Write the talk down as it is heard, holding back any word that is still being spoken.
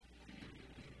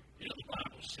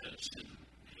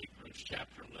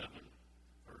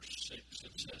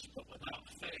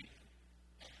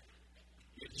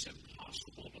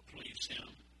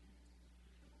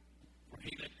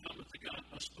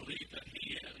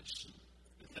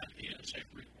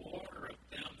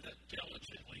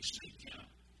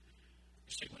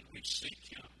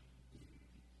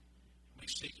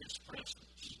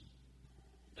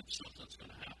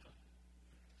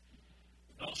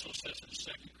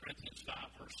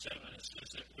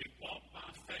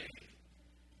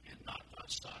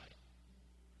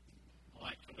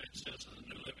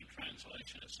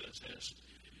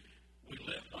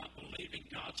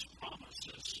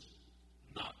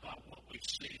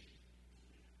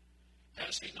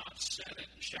he not said it,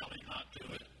 and shall he not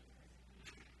do it?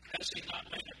 Has he not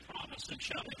made a promise, and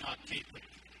shall he not keep it?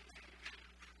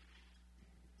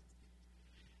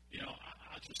 You know,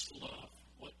 I just love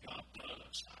what God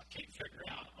does. I can't figure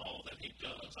out all that he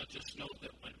does. I just know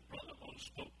that when Brother Mo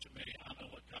spoke to me, I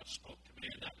know what God spoke to me,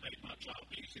 and that made my job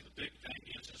easy. The big thing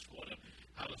is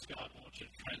how does God want you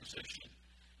to transition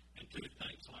and do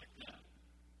things like that?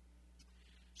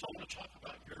 So I want to talk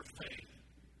about your faith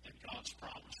and God's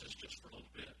promises just for a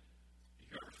little bit.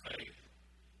 Your faith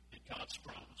and God's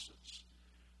promises.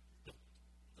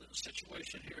 The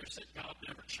situation here is that God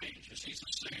never changes. He's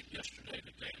the same yesterday,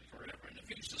 today, and forever. And if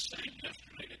he's the same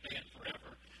yesterday, today, and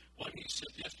forever, what he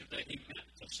said yesterday, he meant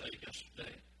to say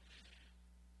yesterday.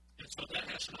 And so that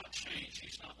has not changed.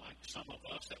 He's not like some of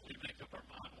us that we make up our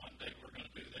mind one day we're going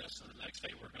to do this, and the next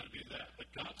day we're going to do that. But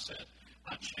God said,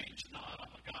 I change not. I'm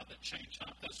a God that changes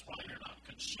not. That's why you're not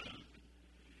consumed.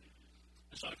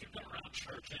 And so if you've been around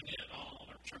church any at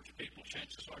all, or church people,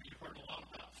 chances are you've heard a lot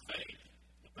about faith,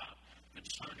 about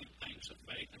concerning things of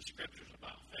faith and scriptures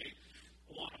about faith.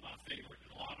 One of my favorite,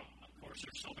 and a lot of them, of course,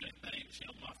 there's so many things. You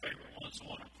know, my favorite one's the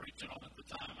one I'm preaching on at the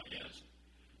time, I guess.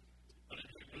 But in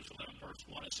Hebrews 11, verse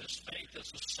 1, it says, faith is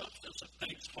the substance of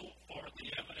things hoped for, the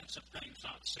evidence of things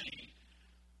not seen.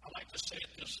 I like to say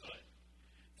it this way.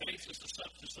 Faith is the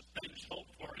substance of things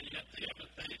hoped for, and yet the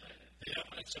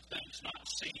evidence of things not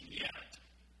seen yet.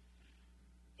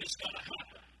 It's going to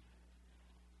happen.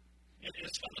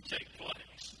 It's going to take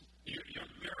place. Your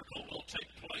miracle will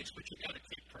take place, but you've got to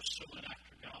keep pursuing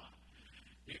after God.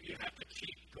 You have to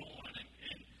keep going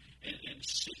and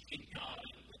seeking God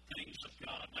and the things of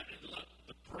God. Look,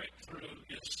 the breakthrough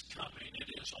is coming. It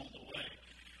is on the way.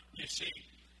 You see,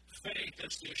 faith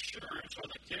is the assurance or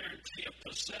the guarantee of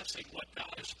possessing what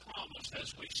God has promised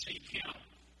as we seek him.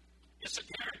 It's a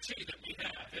guarantee that we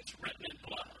have. It's written in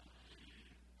blood.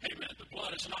 Amen. The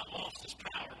blood has not lost its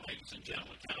power, ladies and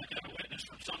gentlemen. Can I get a witness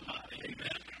from somebody?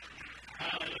 Amen.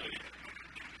 Hallelujah.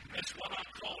 It's what I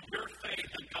call your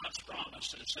faith in God's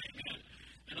promises. Amen.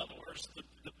 In other words,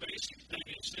 the basic thing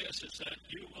is this, is that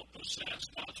you will possess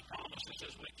God's promises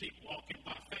as we keep walking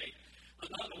by faith.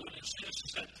 Another one is this,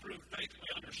 is that through faith we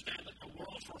understand that the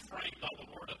worlds were framed by the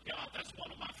Word of God. That's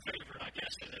one of my favorite, I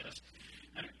guess it is.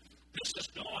 And this is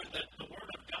knowing that the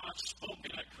Word of God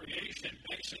spoken at creation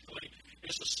basically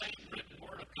is the same written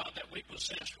Word of God that we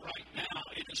possess right now.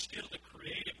 It is still the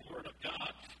creative Word of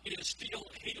God. It is still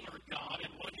healer God.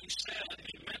 And what he said,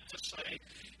 he meant to say.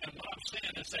 And what I'm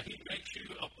saying is that he makes you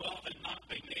above and not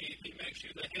beneath. He makes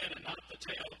you the head and not the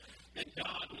tail. And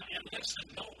God, and listen,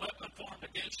 no weapon formed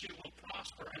against you will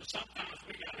prosper. And sometimes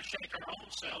we got to shake our own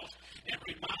selves and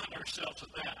remind ourselves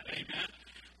of that. Amen.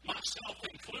 Myself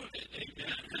included.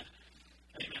 Amen.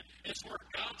 Amen. It's where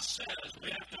God says,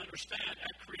 we have to understand,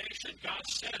 at creation, God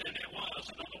said, and it was.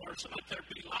 In other words, let there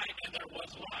be light, and there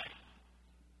was light.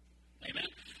 Amen.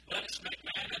 Let us make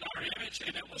man in our image,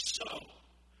 and it was so.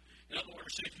 In other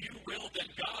words, if you will, then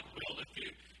God will.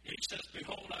 He says,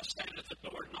 behold, I stand at the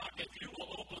door and knock. If you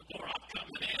will open the door, I'm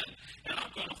coming in, and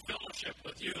I'm going to fellowship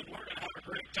with you, and we're going to have a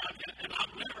great time. And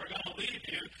I'm never going to leave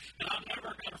you, and I'm never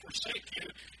going to forsake you.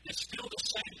 It's still the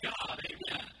same God.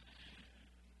 Amen.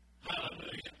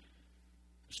 Hallelujah.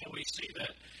 So we see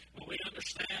that when we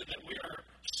understand that we are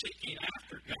seeking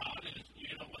after God, and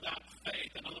without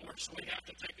faith, in other words, we have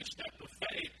to take a step of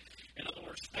faith. In other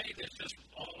words, faith is just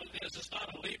all it is. It's not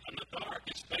a leap in the dark.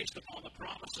 It's based upon the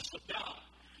promises of God.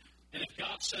 And if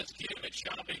God says, give, it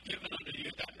shall be given unto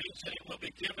you, that means that it will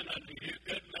be given unto you.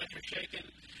 Good measure, shaken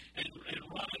and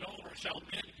running over shall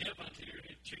men give unto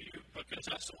you, because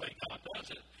that's the way God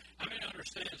does it. I mean,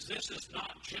 understands this is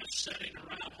not just sitting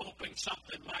around hoping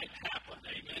something might happen.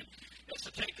 Amen. It's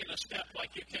taking a step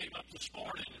like you came up this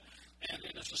morning, and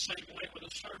it's the same way with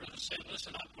a servant and saying,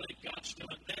 listen, I believe God's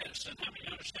doing this. And how many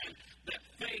understand that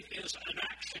faith is an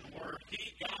action word?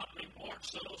 God, rewards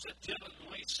those that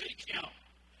diligently seek him.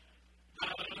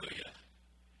 Hallelujah.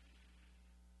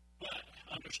 But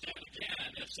understand again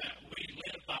is that we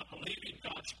live by believing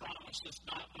God's promises,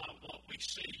 not by what we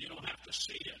see. You don't have to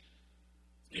see it.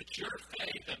 It's your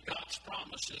faith and God's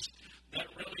promises that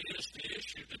really is the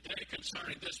issue today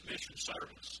concerning this mission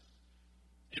service.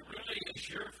 It really is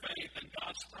your faith and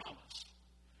God's promise.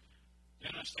 You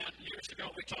understand? Years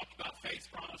ago we talked about faith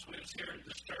promise. We was here in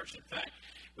this church. In fact,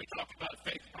 we talked about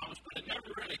faith promise, but it never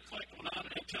really clicked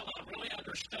until I really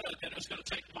understood that it's going to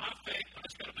take my faith, but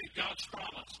it's going to be God's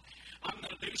promise. I'm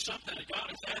going to do something that God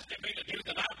is asking me to do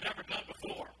that I've never done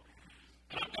before.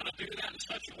 And I'm going to do that in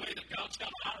such a way that God's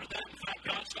going to honor that. In fact,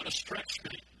 God's going to stretch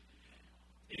me.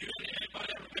 Anybody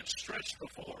ever been stretched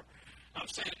before? I'm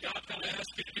saying God's going to ask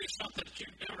you to do something that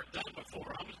you've never done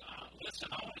before. Listen,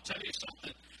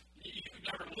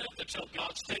 until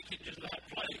God's taken you to that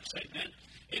place. Amen.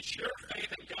 It's your faith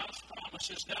and God's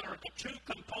promises that are the two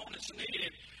components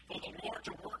needed for the Lord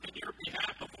to work in your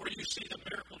behalf before you see the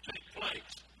miracle take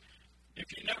place. If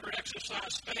you never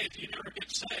exercise faith, you never get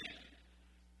saved.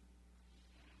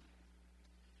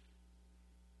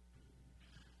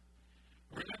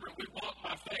 Remember, we walk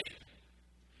by faith.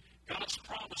 God's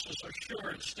promises are sure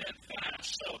and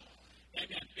steadfast. So,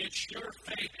 amen, it's your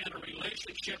faith and a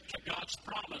relationship to God's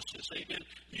promises. Amen.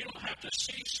 You don't have to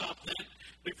see something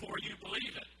before you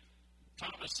believe it.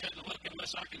 Thomas said, look,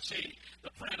 unless I can see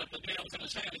the print of the nails in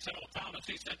his hand. He said, well, Thomas,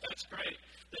 he said, that's great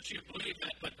that you believe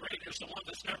that, but greater is the one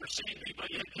that's never seen me,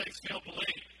 but yet they still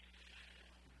believe.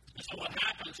 And so what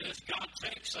happens is God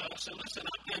takes us, and listen,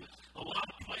 I've been a lot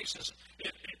of places.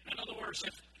 In other words,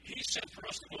 if He sent for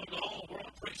us to go into all the world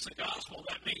and preach the gospel,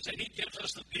 that means that He gives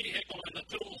us the vehicle and the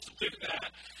tools to do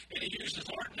that, and He uses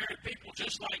ordinary people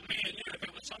just like me and you. If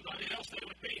it was somebody else, they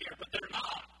would be here, but they're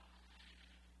not.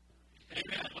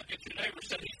 Amen. Look at your neighbor,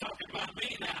 said he's talking about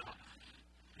me now.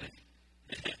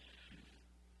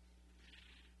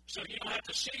 So you don't have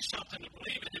to see something to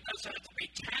believe it. It doesn't have to be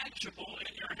tangible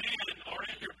in your hand or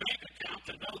in your bank account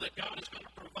to know that God is going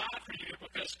to provide for you,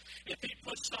 because if He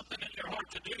puts something in your heart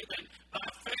to do, then by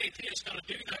faith He is going to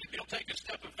do that. If you'll take a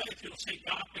step of faith, you'll see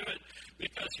God do it,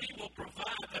 because He will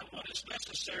provide that what is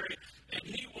necessary, and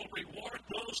He will reward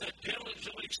those that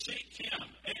diligently seek Him.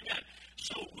 Amen.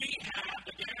 So we have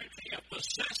the guarantee of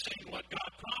possessing what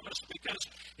God promised, because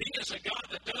He is a God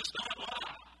that does not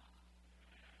lie.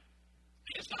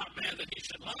 He is not a man that He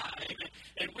should lie. Amen.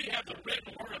 And we have the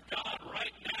written word of God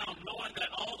right now, knowing that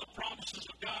all the promises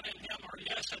of God in Him are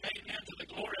yes and amen to the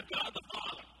glory of God the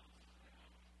Father.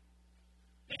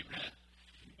 Amen.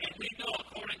 And we know,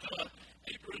 according to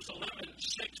Hebrews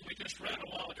 11:6, we just read a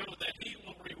while ago, that He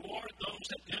will reward those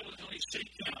that diligently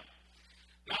seek Him.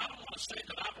 Now, I don't want to say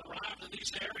that I've arrived in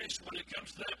these areas when it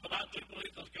comes to that, but I do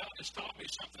believe that God has taught me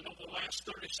something over the last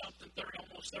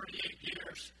almost 38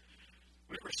 years.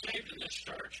 We were saved in this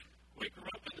church. We grew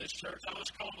up in this church. I was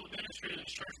called to the ministry in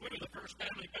this church. We were the first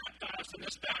family baptized in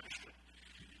this baptistry.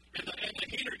 And the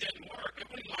heater didn't work, and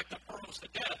we liked the pearls to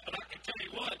death. But I can tell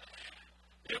you what,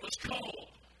 it was cold.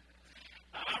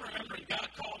 I remember God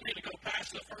called me to go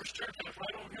past the first church. I was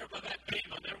right over here by that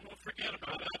beam. I never will forget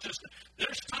about it.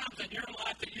 There's times in your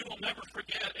life that you will never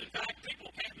forget. In fact, people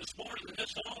came this morning to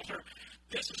this altar.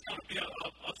 This is going to be a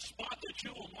spot that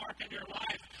you will mark in your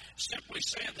life, simply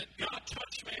saying that God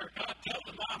touched me, or God dealt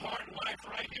in my heart and life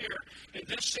right here in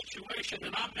this situation,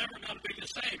 and I'm never going to be the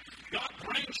same. God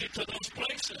brings you to those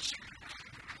places.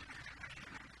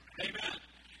 Amen.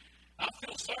 I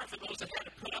feel sorry for those that had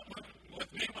to put up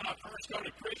with me when I first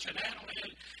started preaching.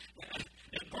 Natalie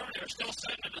and Bernie are still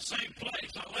sitting in the same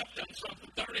place. I left them from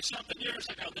 30-something years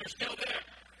ago. They're still there.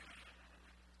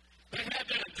 They had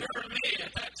to endure me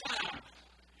at that time.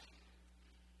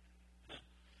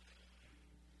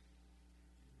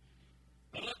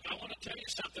 But look, I want to tell you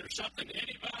something. There's something to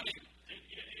anybody.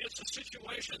 It's a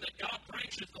situation that God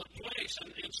brings you to a place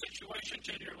and in situations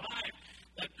in your life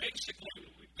that basically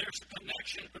there's a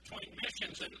connection between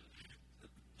missions and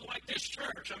like this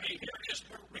church. I mean, here it is,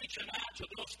 we're reaching out to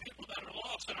those people that are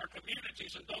lost in our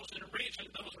communities and those in the region,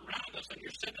 those around us, and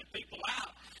you're sending people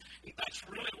out. And that's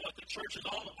really what the church is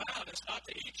all about. It's not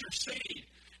to eat your seed.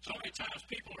 So many times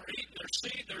people are eating their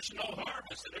seed, there's no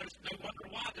harvest, and they wonder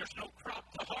why there's no crop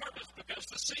to harvest, because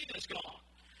the seed is gone.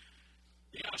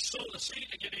 You know, sow the seed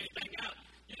to get anything out.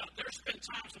 You know, there's been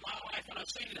times in my life when I've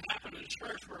seen it happen in the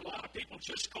church where a lot of people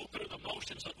just go through the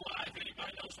motions of life.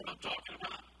 Anybody knows what I'm talking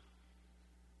about?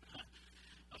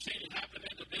 I've seen it happen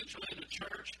individually in the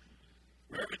church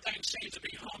where everything seems to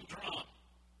be humdrum.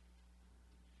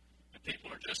 And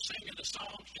people are just singing the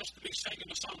songs just to be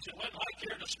singing the songs. It wasn't like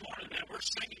here this morning, man. We're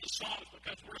singing the songs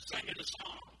because we're singing the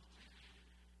song.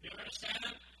 You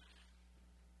understand?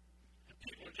 And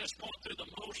people are just going through the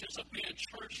motions of being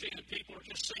churchy, and people are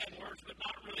just saying words but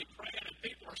not really praying, and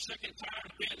people are sick and tired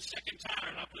of being sick and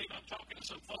tired. I believe I'm talking to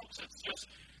some folks that's just,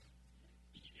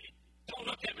 don't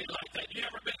look at me like that. You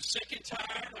ever been sick and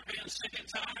tired of being sick and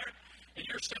tired? And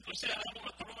you're simply saying, I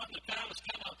want to throw in the towel.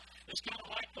 It's kind of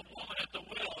like the woman at the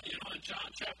well, you know, in John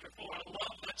chapter 4. I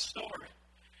love that story.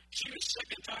 She was sick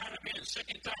and tired of being sick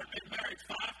and tired, been married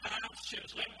 5 times. She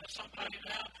was living with somebody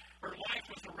now. Her life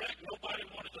was a wreck. Nobody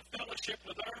wanted to fellowship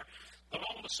with her. But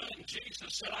all of a sudden,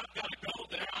 Jesus said, I've got to go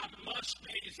there. I must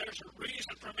be. There's a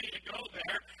reason for me to go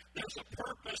there. There's a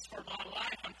purpose for my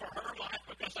life and for her life,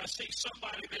 because I see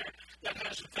somebody there that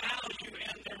has value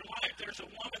in their life. There's a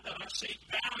woman that I see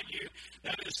value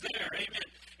that is there. Amen.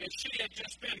 And she had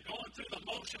just been going through the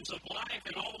motions of life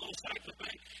and all those types of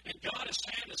things. And God is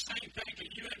saying the same thing to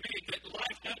you and me.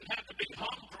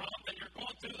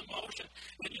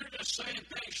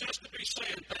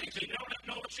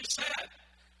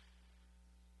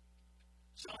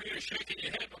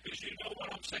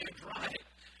 right?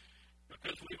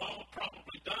 Because we've all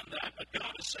probably done that, but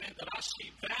God is saying that I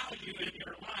see value in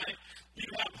your life. You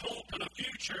have hope and a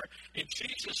future, and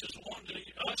Jesus is wanting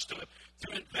us to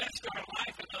invest our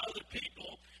life into other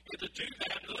people and to do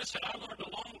that. And listen, I learned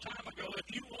a long time ago,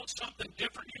 if you want something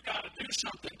different, you got to do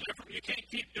something different. You can't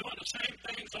keep doing the same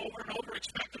things over and over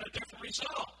expecting a different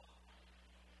result.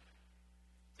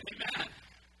 Amen.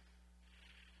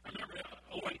 I remember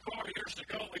Owen Carr years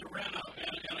ago, we were in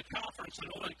a conference, and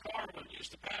Owen Carr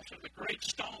used to pastor the Great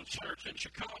Stone Church in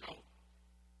Chicago.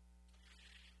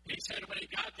 He said when he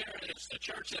got there, it's the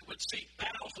church that would seat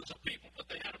thousands of people, but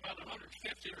they had about 150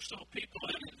 or so people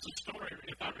in it. It's a story,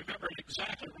 if I remember it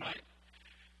exactly right.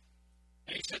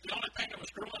 And he said the only thing that was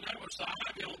growing there was the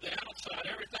ivy on the outside.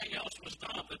 Everything else was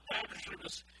done. The baptistry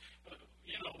was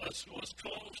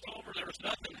closed over. There was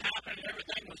nothing happening.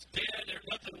 Everything was dead.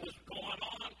 Nothing was going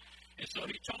on. And so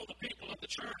he told the people of the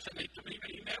church, and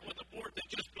he met with the board, they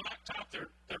just blacktop their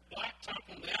blacktop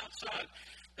on the outside.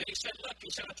 And he said, look,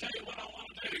 I'll tell you what I want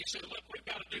to do. He said, look, we've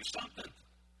got to do something.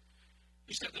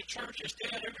 He said, the church is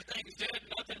dead. Everything's dead.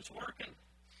 Nothing's working.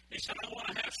 He said, I want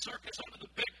to have circus under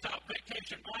the big top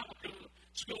vacation Bible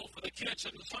school for the kids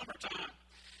in the summertime.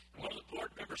 And one of the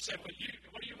board members said, what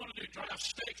do you want to do, drive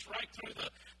stakes right through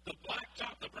the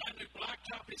blacktop, the brand new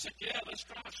blacktop? He said, yeah, let's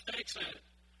drive stakes in it.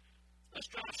 Let's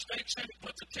drive stakes in it,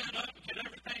 put the tent up, and get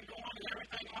everything going and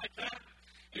everything like that.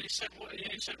 And he said, well,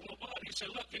 what? He said,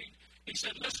 look, he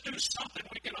said, let's do something.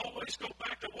 We can always go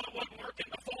back to what wasn't working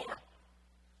before.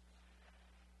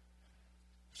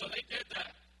 So they did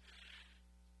that.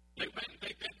 They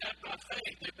did that by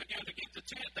faith. They began to get the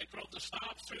tent. They drove the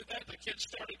stops through that. The kids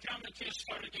started coming. Kids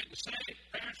started getting saved.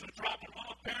 Parents were dropping them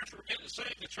off. Parents were getting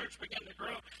saved. The church began to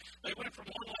grow. They went from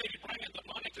one lady bringing the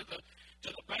money to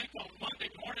the bank on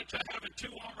Monday morning to having 2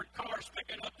 armored cars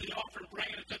picking up the offering and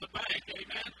bringing it to the bank.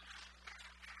 Amen.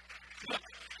 Look,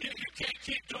 you can't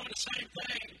keep doing the same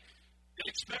thing and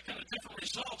expecting a different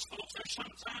results, folks. There's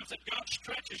sometimes that God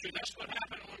stretches you. That's what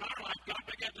happened in our life. God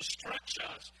began to stretch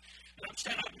us. And I'm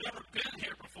saying I've never been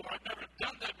here before. I've never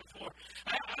done that before.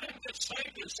 I didn't get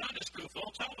saved in Sunday school,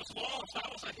 folks. I was lost. I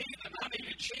was a heathen. I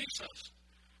needed Jesus.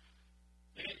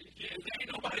 And there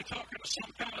ain't nobody talking to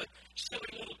some kind of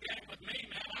silly little game with me,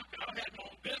 man. I had my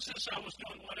own business. I was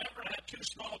doing whatever. I had 2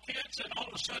 small kids, and all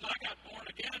of a sudden I got born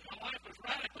again. My life was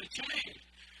radically changed.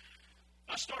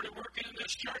 I started working in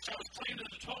this church. I was cleaning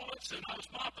the toilets, and I was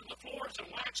mopping the floors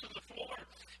and waxing the floor.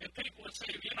 And people would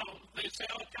say, they'd say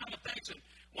all kinds of things. And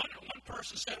one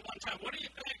person said one time, what do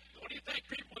you think? What do you think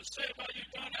people would say about you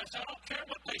doing that? I said, I don't care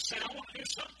what they say. I want to do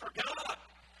something for God.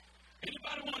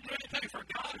 Anybody want to do anything for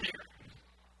God here?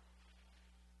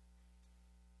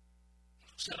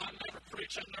 I said, I never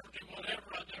preach. I never do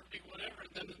whatever.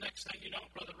 And then the next thing you know,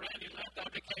 Brother Randy left. I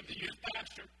became the youth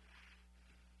pastor.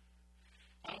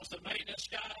 I was the maintenance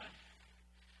guy.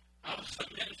 I was the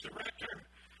men's director.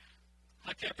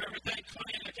 I kept everything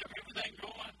clean. I kept everything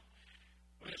going.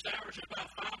 We was averaging about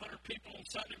 500 people on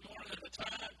Sunday morning at a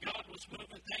time. God was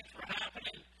moving. Things were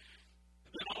happening.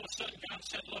 And then all of a sudden, God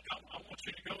said, look, I want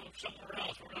you to go somewhere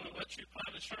else. We're going to let you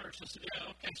plant a church. I said, yeah,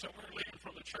 okay. So we're leaving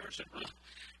from the church, and we're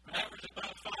averaging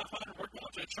about 500. We're going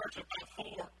to a church of about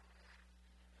 4.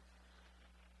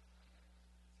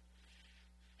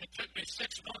 It took me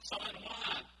 6 months on the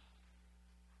line.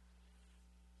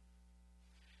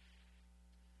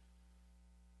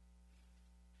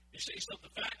 You see, so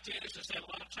the fact is that a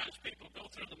lot of times people go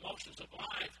through the motions of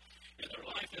life, and their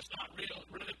life is not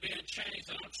really being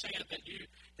changed. And I'm saying that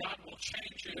God will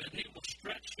change you, and He will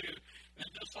stretch you. And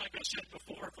just like I said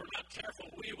before, if we're not careful,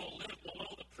 we will live below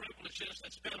the privileges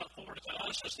that's been afforded to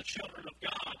us as the children of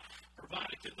God,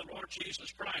 provided through the Lord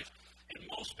Jesus Christ. And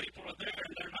most people are there,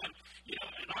 and they're not,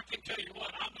 and I can tell you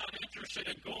what, I'm not interested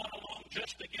in going along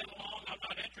just to get along. I'm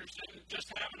not interested in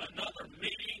just having another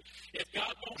meeting. If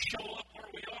God won't show up where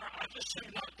we are, I just do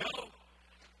not go.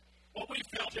 What we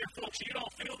felt here, folks, you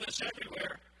don't feel this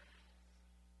everywhere.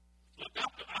 Look,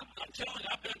 I'm telling you,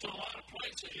 I've been to a lot of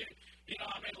places.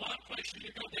 A lot of places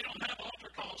you go, they don't have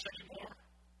altar calls anymore.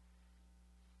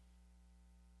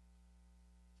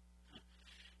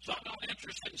 So I'm not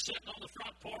interested in sitting on the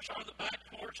front porch or the back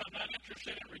porch. I'm not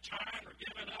interested in retiring or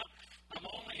giving up. I'm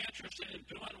only interested in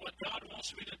doing what God wants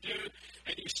me to do.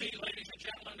 And you see, ladies and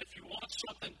gentlemen, if you want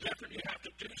something different, you have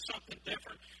to do something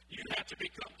different. You have to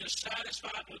become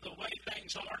dissatisfied with the way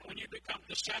things are. When you become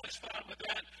dissatisfied with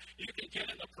that, you can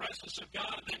get in the presence of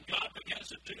God, and then God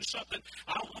begins to do something.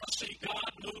 I want to see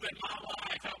God move in my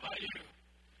life. How about you?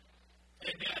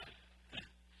 Amen.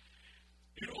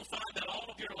 You will find that all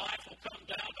of your life will come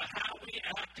down to how we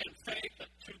act in faith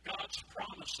to God's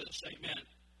promises. Amen.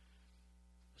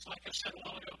 It's like I said a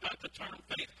while ago about the term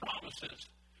faith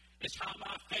promises. It's how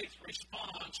my faith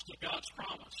responds to God's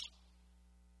promise.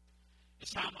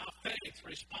 It's how my faith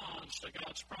responds to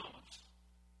God's promise.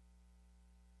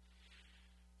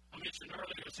 I mentioned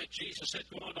earlier that Jesus said,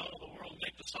 go into all the world and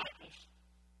make disciples.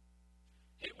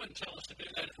 He wouldn't tell us to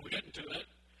do that if we didn't do it.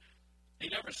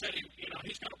 He never said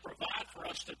he's going to provide for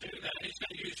us to do that. He's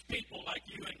going to use people like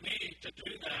you and me to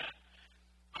do that.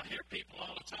 I hear people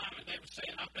all the time, and they were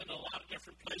saying, I've been to a lot of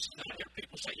different places, and I hear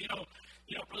people say,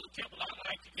 Brother Kimble, I'd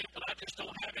like to give, but I just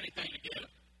don't have anything to give.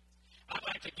 I'd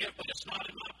like to give, but it's not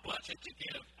in my budget to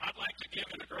give. I'd like to give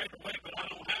in a greater way, but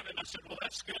I don't have it. And I said, well,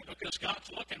 that's good because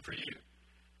God's looking for you.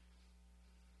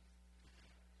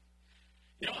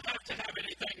 You don't have to have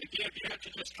anything to give. You have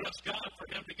to just trust God for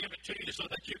Him to give it to you so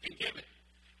that you can give it.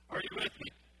 Are you with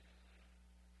me?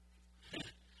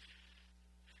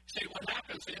 See, what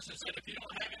happens is that if you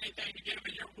don't have anything to give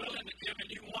and you're willing to give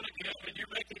and you want to give and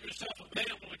you're making yourself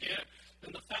available to give,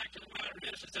 then the fact of the matter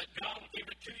is that God will give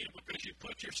it to you because you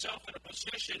put yourself in a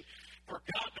position for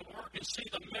God to work and see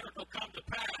the miracle come to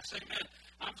pass. Amen.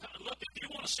 Look, if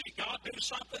you want to see God do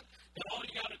something, then all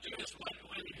you got to do is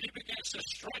when He begins to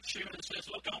stretch you and says,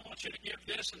 look, I want you to give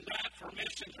this and that for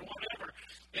missions or whatever,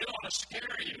 it ought to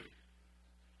scare you.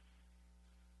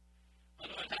 I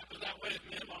know it happened that way with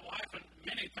me and my wife and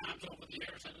many times over the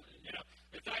years. And,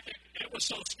 in fact, it was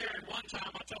so scary one time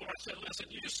I told her, I said, listen,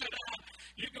 you sit down,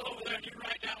 you go over there and you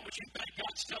write down what you think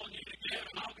God's telling you to give,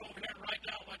 and I'll go over here and write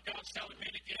down what God's telling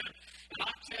me to give. And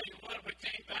I'll tell you what, we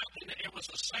came back and it was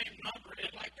the same number.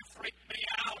 It like to freak me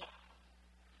out.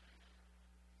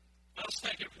 I was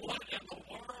thinking, what in the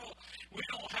world? We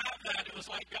don't have that. It was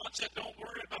like God said, don't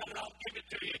worry about it, I'll give it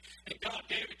to you. And God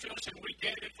gave it to us, and we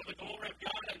gave it for the glory of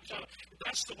God. And so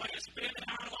that's the way it's been in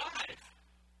our life.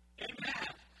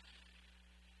 Amen.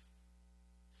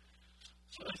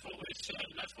 So that's what we said,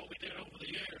 and that's what we did over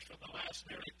the years. For the last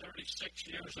nearly 36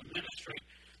 years of ministry,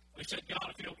 we said,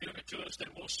 God, if you'll give it to us,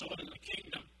 then we'll sow it in the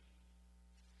kingdom.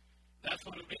 That's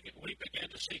when we began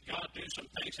to see God do some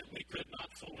things that we could not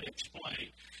fully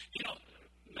explain.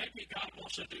 Maybe God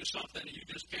wants to do something that you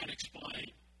just can't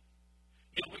explain.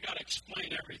 We got to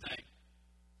explain everything.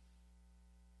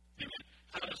 Amen.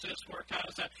 How does this work? How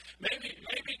does that? Maybe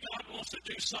God wants to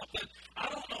do something. I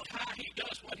don't know how He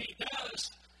does what He does,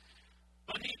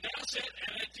 but He does it,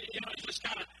 and it's just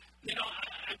kind of,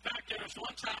 in fact, there was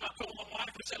one time I told my wife,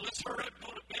 I said, let's hurry up and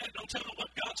go to bed. Don't tell them what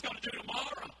God's going to do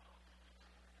tomorrow.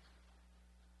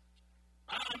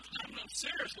 I'm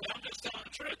seriously, I'm just telling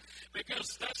the truth,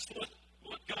 because that's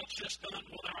what God's just done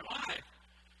with our life.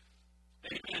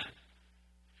 Amen.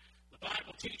 The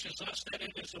Bible teaches us that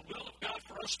it is the will of God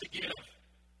for us to give.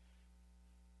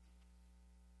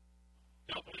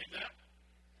 Y'all believe that?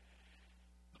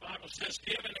 The Bible says,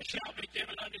 give and it shall be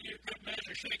given unto you, good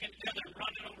measure, shaken together and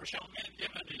running over shall men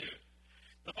give unto you.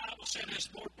 The Bible said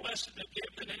it's more blessed to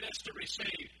give than it is to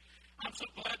receive. I'm so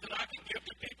glad that I can give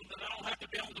to people that I don't have to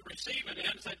be on the receiving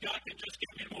end, that God can just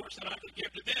give me more so that I can give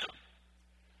to them.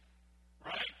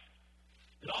 Right?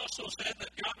 It also said that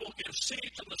God will give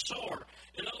seed to the sower.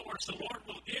 In other words, the Lord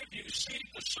will give you seed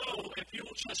to sow if you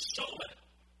will just sow it.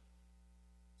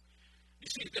 You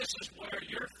see, this is where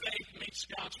your faith meets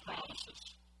God's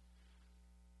promises.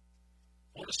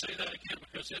 I want to say that again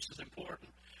because this is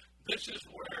important. This is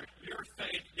where your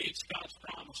faith meets God's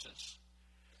promises.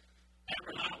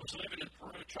 Amber and I was living in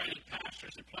Peru, training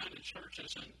pastors and planting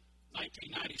churches. In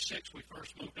 1996, we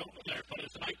first moved over there, but in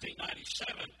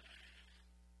 1997,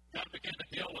 God began to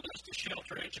deal with us to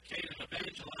shelter, educate, and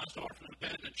evangelize orphan and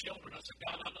abandoned children. I said,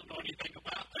 God, I don't know anything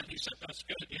about that. He said, that's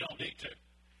good. You don't need to.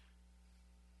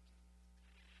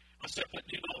 I said, but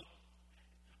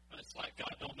it's like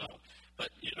God don't know.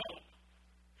 But,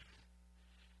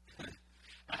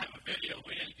 I have a video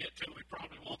we didn't get to. We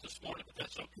probably won't this morning, but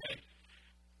that's okay.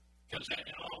 Because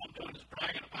all I'm doing is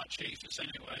bragging about Jesus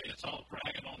anyway. It's all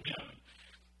bragging on Him.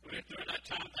 During that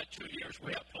time, that 2 years,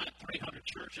 we have planted 300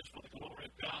 churches for the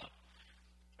glory of God.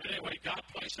 But anyway, God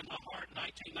placed in my heart in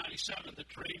 1997 the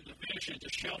dream, the vision to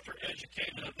shelter,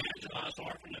 educate, and evangelize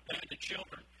orphan and abandoned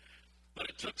children. But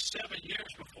it took 7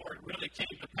 years before it really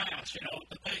came to pass.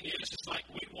 The thing is, it's like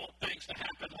we want things to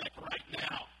happen like right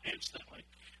now, instantly.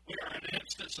 We are an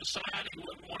instant society.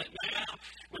 We want it now.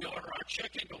 We order our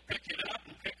chicken, go pick it up,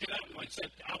 and we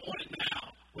said, I want it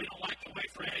now. We don't like to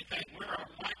wait for anything. We're our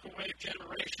microwave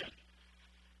generation.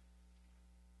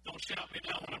 Don't shout me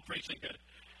down when I'm preaching good.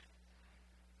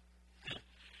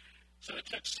 So it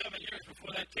took 7 years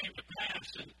before that came to pass,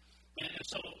 and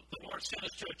so the Lord sent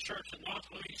us to a church in North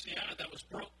Louisiana that was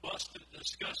broke, busted,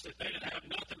 disgusted. They didn't have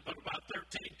nothing but about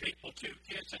 13 people, 2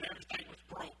 kids, and everything was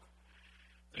broke.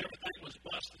 Everything was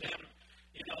busted. They had a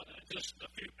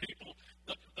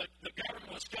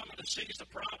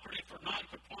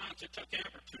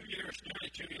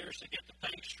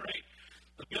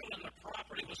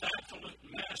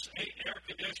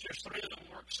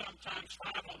sometimes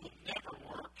 5 of them never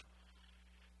worked.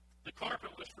 The carpet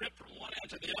was ripped from one end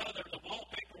to the other. The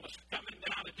wallpaper was coming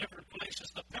down at different places.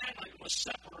 The paneling was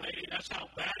separating. That's how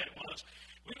bad it was.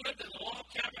 We lived in a log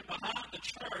cabin behind the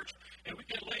church, and we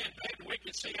could lay in bed and we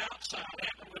could see outside.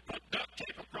 After we put duct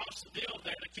tape across the deal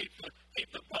there to keep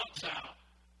the bugs out.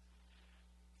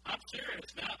 I'm serious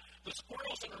now. The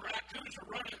squirrels and the raccoons were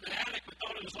running in the attic. We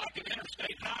thought it was like an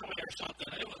interstate highway or something.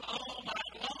 It was all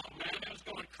night long, man. It was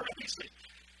going crazy.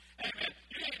 Hey, man,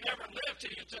 you ain't never lived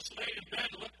till you just laid in bed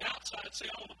and looked outside, see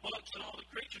all the bugs and all the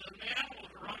creatures and the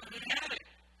animals are running in the attic.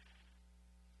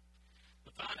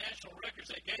 The financial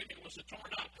records they gave me was a torn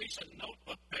out piece of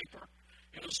notebook paper.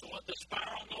 It was the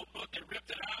spiral notebook. They ripped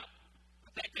it out. I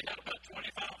think they had about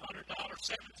 $2,500,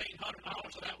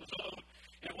 $1,700 of that was owed.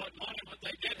 And what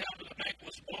they did have in the bank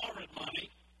was borrowed money.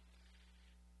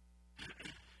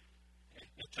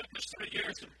 It took us 3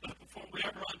 years before we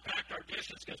ever unpacked our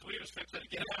dishes because we was fixing to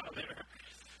get out of there.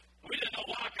 We didn't know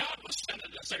why God was sending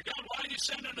us there. God, why are you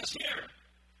sending us here?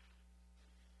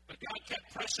 But God kept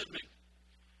pressing me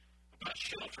about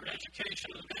shelter,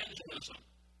 education, and evangelism.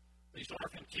 These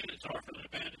orphan kids, orphan and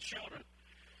abandoned children.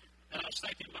 And I was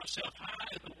thinking to myself, how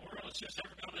in the world is this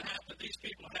ever going to happen? These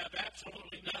people have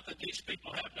absolutely nothing. These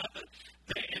people have nothing.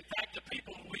 In fact, the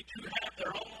people we do have,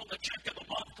 they're all on the check of the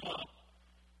month club.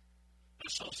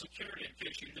 There's Social Security, in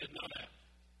case you didn't know that.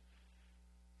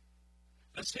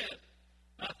 That's it.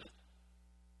 Nothing.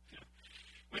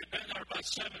 We had been there about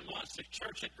 7 months. The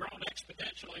church had grown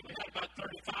exponentially. We had about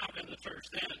 35 in the church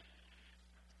then. It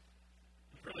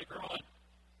was really growing.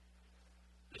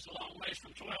 It's a long ways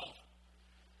from 12.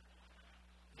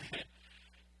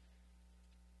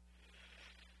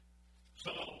 So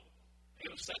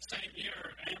it was that same year,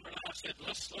 Amber and I said,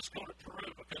 let's go to Peru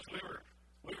because we were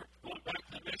going back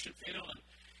to the mission field,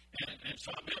 and so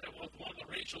I met with one of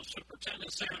the regional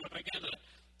superintendents there, and I began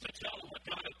to tell him what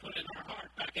God had put in our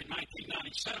heart back in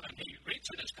 1997. He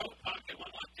reached in his coat pocket, went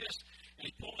like this, and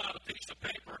he pulled out a piece of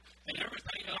paper, and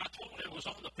everything that I told him was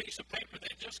on the piece of paper.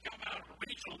 They'd just come out of a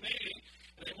regional meeting,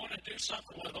 and they wanted to do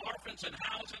something with orphans and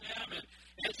housing them and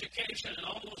education and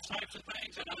all those types of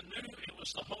things, and I knew it was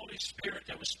the Holy Spirit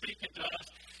that was speaking to us,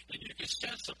 and you could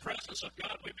sense the presence of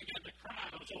God. We began to cry.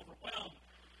 I was overwhelmed.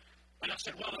 And I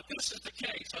said, well, if this is the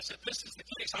case, I'm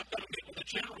going to meet with the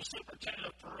general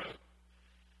superintendent of Peru.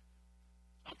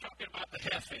 I'm talking about the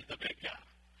Jefe, the big guy,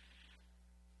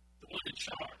 the one in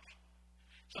charge.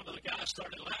 Some of the guys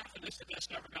started laughing. They said, that's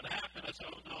never going to happen. I said,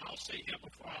 oh, no, I'll see him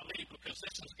before I leave because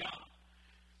this is God.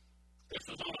 This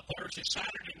was on a Thursday,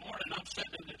 Saturday morning. I'm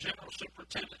sitting in the general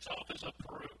superintendent's office of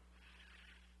Peru.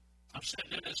 I'm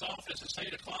sitting in his office. It's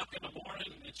 8 o'clock in the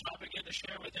morning, and so I began to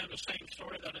share with him the same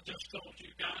story that I just told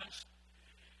you guys.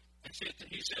 And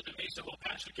he said to me, he said, well,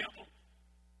 Pastor Kimble,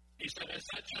 he said, is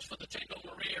that just for the Tingo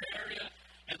Maria area?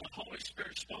 And the Holy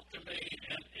Spirit spoke to me,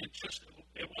 and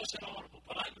it wasn't audible,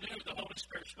 but I knew the Holy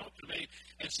Spirit spoke to me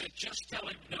and said, just tell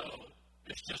him no,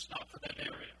 it's just not for that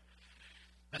area.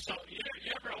 And so you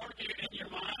ever argue in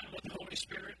your mind with the Holy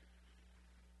Spirit?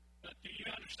 Do you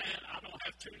understand? I don't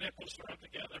have 2 nickels to rub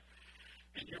together,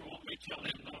 and you want me to tell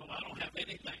him no, I don't have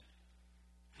anything.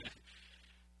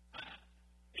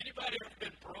 Anybody ever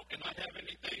been broken, not have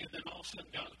anything, and then all of a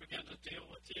sudden God began to deal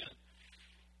with you?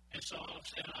 And so I'm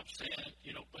saying,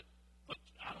 but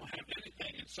I don't have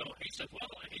anything. And so he said, well,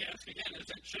 he asked again, is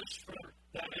it just for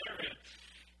that area?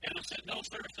 And I said, no,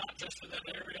 sir, it's not just for that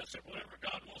area. I said, whatever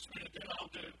God wants me to do,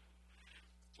 I'll do.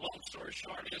 Long story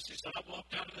short is, he said, I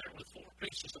walked out of there with 4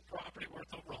 pieces of property worth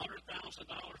over $100,000.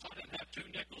 I didn't have 2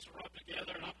 nickels to rub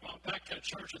together, and I'm going back to a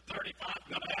church at 35,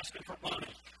 going to ask him for money.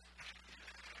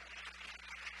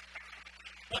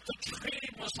 But the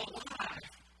dream was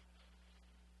alive.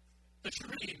 The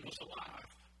dream was alive.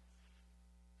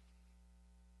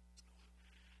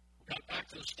 We got back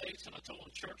to the States, and I told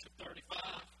the church of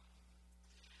 35,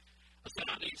 I said,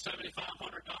 I need $7,500.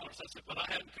 I said, but I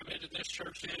haven't committed this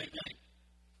church to anything.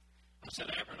 I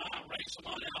said, Amber and I raised some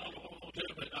money. I don't know what we'll do,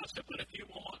 but I said, but if you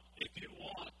want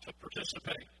to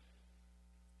participate,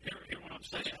 hear what I'm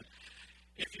saying.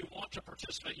 If you want to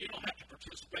participate, you don't have to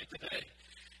participate today.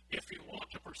 If you want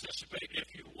to participate, if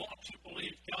you want to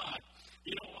believe God,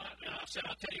 you know what? And I said,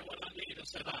 I'll tell you what I need. I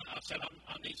said, I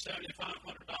need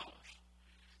 $7,500.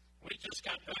 We just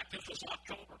got back. This was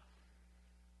October.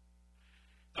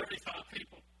 35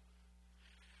 people.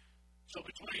 So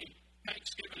between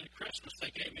Thanksgiving and Christmas, they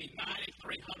gave me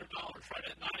 $9,300, right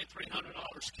at $9,300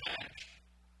 cash.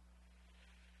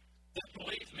 They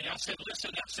believed me. I said,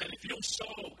 listen, if you'll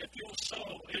sow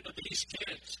into these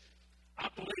kids, I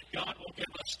believe God will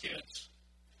give us kids.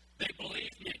 They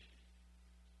believed me.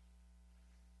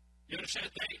 You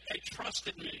understand? They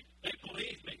trusted me. They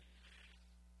believed me.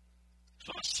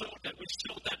 So we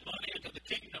sold that money into the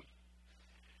kingdom.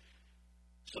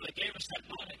 So they gave us that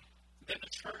money. Then the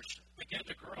church began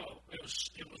to grow. It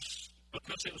was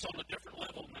because it was on a different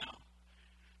level now.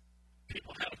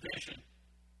 People had a vision.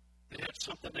 They had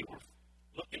something they were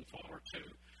looking forward to.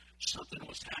 Something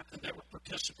was happening they were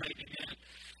participating in.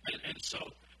 And so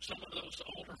some of those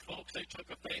older folks, they took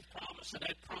a faith promise and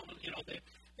they'd promise,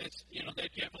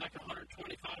 they'd give like 125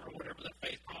 or whatever their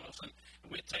faith promise. And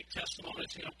we'd take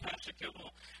testimonies, Pastor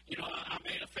Kimble, I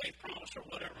made a faith promise or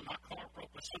whatever. My car broke,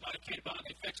 but somebody came by and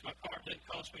they fixed my car. It didn't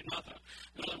cost me nothing.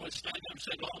 Another one would stand up and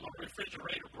said, my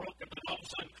refrigerator broke. But all of a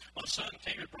sudden, my son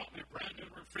came and brought me a brand new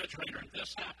refrigerator. And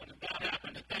this happened and that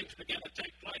happened. And things began to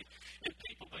take place. And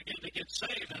people began to get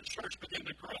saved. And church began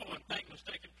to grow and things was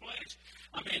taking place.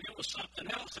 I mean, it was something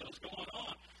else that was going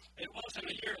on. It wasn't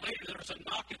a year later, there was a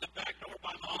knock at the back door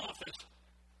by my office.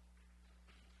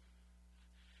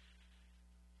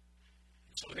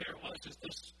 So here it was,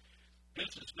 this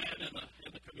businessman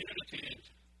in the community,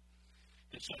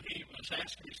 and so he was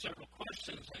asking me several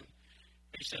questions, and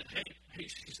he said,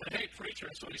 hey, preacher.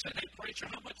 So he said, hey, preacher,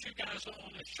 how much you guys owe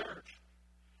on this church?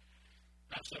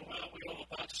 And I said, well, we owe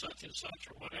about such and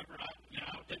such or whatever. I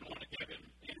didn't want to give him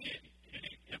any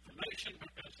information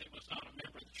because he was not a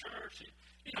member of the church.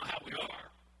 You know how we are.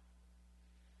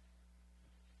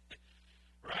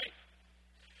 Right?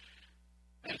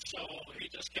 And so he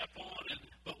just kept on.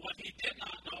 But what he did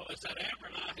not know is that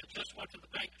Amber and I had just went to the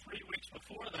bank 3 weeks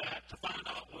before that to find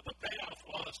out what the payoff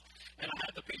was. And I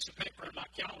had the piece of paper in my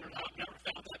calendar, and I've never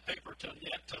found that paper till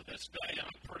this day. And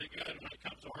I'm pretty good when it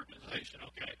comes to organization,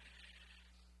 okay?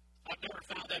 I've never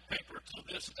found that paper till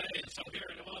this day. And so here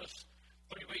it was.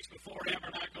 3 weeks before, Amber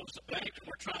and I goes to the bank, and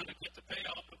we're trying to get the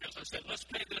payoff because I said, let's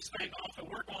pay this thing off, and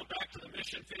we're going back to the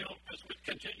mission field because we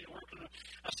continue working.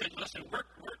 I said, listen, we're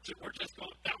just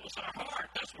going, that was our heart.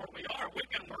 That's where we are.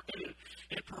 We've been working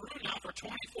in Peru now for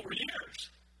 24 years.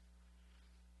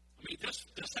 I mean, this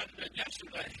hadn't been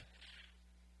yesterday.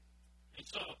 And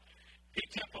so he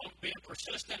kept on being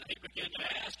persistent. He began to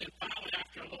ask, and finally,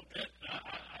 after a little bit,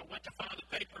 I went to find the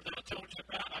paper that I told you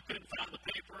about. I couldn't find the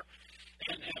paper.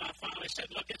 And I finally said,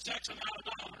 look, it's X amount of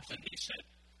dollars. And he said,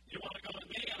 you want to go with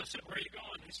me? And I said, where are you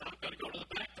going? He said, I'm going to go to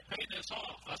the bank to pay this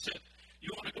off. I said, you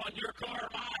want to go in your car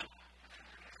or mine?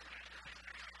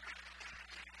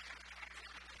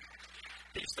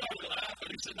 He started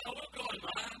laughing. He said, no, we'll go in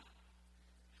mine.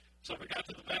 So we got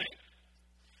to the bank,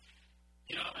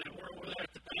 and we're over there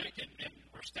at the bank, and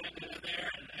we're standing in there.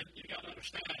 And you got to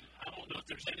understand, I don't know if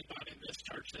there's anybody in this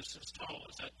church that's as tall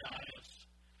as that guy is.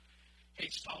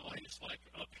 He's tall. He's like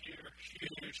up here,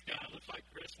 huge guy. Looks like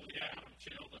Grizzly Adams.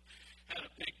 Had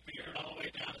a big beard all the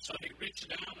way down. So he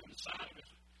reached down on the side of his.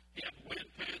 He had wind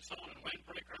pants on and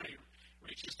windbreaker. And he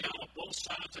reaches down on both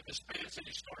sides of his pants and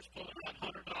he starts pulling out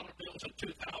 $100 bills and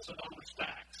 $2,000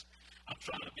 stacks. I'm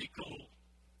trying to be cool.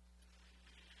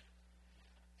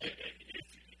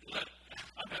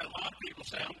 I've had a lot of people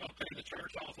say I'm going to pay the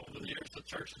church off over the years. The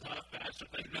church is not fast.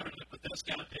 They've never done it, but this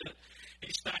guy did.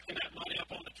 He's stacking that money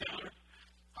up on the counter.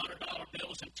 $100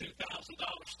 bills and $2,000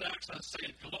 stacks. I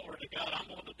said, glory to God, I'm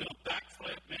going to do a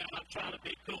backflip, man. I'm trying to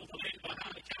be cool. The lady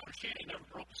behind the counter, she ain't never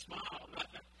broke a smile or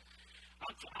nothing.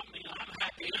 I'm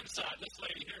happy inside. This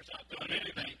lady here is not doing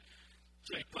anything.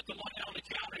 So he put the money on the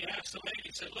counter. He asked the lady,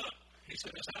 he said, look, he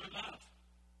said, is that enough?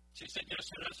 She said, yes,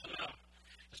 sir, that's enough.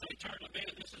 So he turned to me,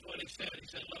 and this is what he said. He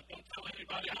said, look, don't tell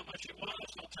anybody how much it was.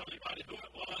 Don't tell anybody who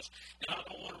it was, and I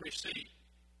don't want a receipt.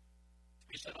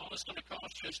 He said, all it's going to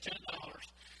cost you is $10.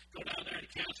 Go down there and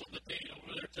cancel the deed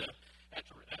over there at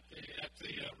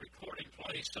the recording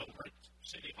place over at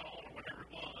City Hall or whatever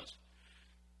it was.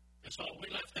 And so we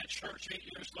left that church 8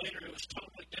 years later. It was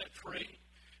totally debt-free.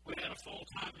 We had a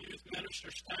full-time youth minister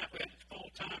staff. We had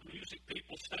full-time music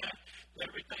people staff.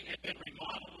 Everything had been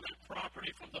remodeled on that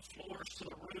property from the floors to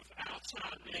the roof,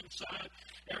 outside and inside.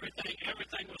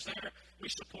 Everything was there. We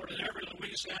supported every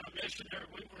Louisiana missionary.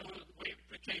 We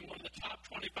became one of the top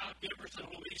 25 givers in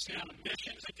Louisiana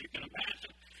missions, if you can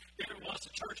imagine. Here it was.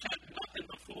 The church had nothing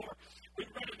before. We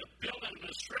rented a building in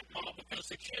a strip mall because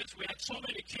we had so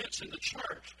many kids in the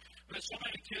church. We had so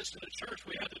many kids in the church,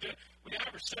 we had to do it. We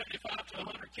averaged 75 to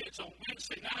 100 kids on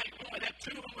Wednesday night. We only had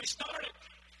 2 when we started.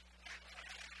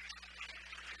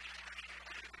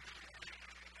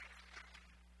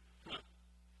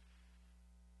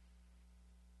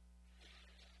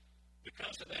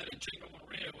 Because of that, in Jingle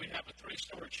Maria, we have a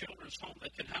 3-story children's home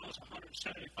that can house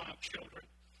 175 children.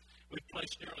 We've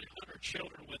placed nearly 100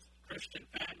 children with Christian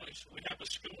families. We have a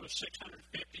school of 650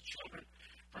 children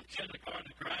from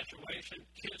kindergarten to graduation.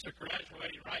 Kids are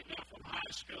graduating right now from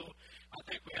high school. I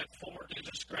think we had 4 that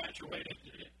just graduated.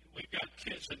 We've got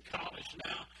kids in college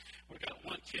now. We've got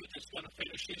one kid that's going to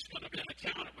finish. He's going to be an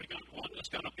accountant. We've got one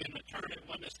that's going to be an attorney,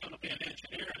 one that's going to be an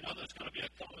engineer, another that's going to be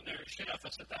a culinary chef.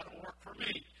 I said, that'll work for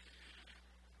me.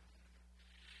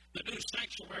 The new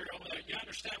sanctuary over there, you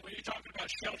understand when you're talking about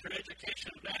sheltered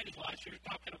education and evangelize, you're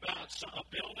talking about a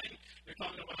building, you're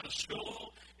talking about a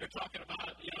school, you're talking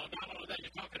about, not only that,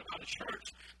 you're talking about a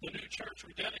church. The new church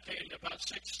we dedicated about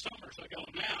 6 summers ago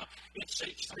now, it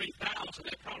seats 3,000.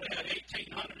 They probably had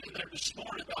 1,800 in there this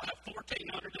morning. They'll have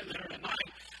 1,400 in there tonight.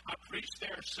 I preached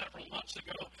there several months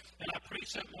ago, and I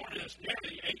preached that morning. There's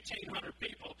nearly 1,800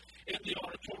 people in the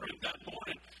auditorium that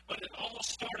morning. But it all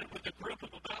started with a group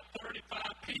of about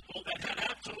 35 people that had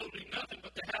absolutely nothing,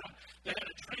 but they had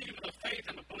a dream and a faith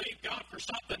and a belief God for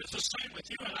something. It's the same with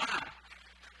you and I.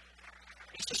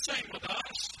 It's the same with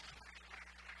us.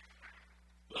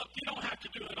 Look, you don't have to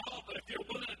do it all, but if you're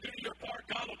willing to do your part,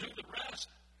 God will do the rest.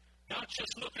 God's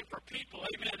just looking for people.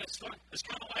 Amen. It's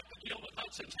kind of like the deal with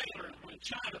Hudson Taylor in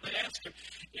China. They asked him,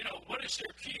 what is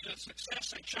your key to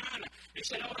success in China? He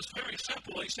said, it's very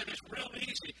simple. He said, it's real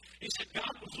easy. He said,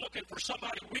 God was looking for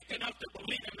somebody weak enough to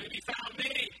believe him, and he found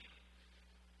me.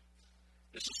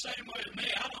 It's the same way with me.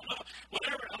 I don't know.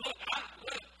 Whatever.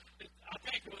 I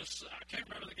think it was, I can't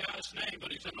remember the guy's name,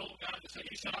 but he's an old guy that said,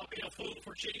 he said, I'll be a fool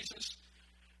for Jesus.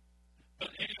 But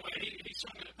anyway, he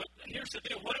sung it. But here's the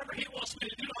deal. Whatever he wants me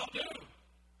to do, I'll do.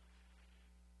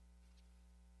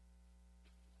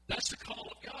 That's the call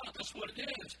of God. That's what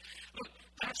it is. Look,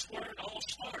 that's where it all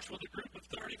starts with a group of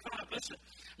 35. Listen,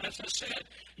 as I said,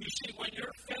 you see, when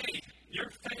your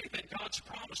faith and God's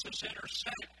promises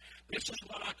intersect, this is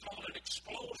what I call an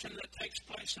explosion that takes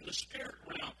place in the spirit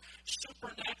realm.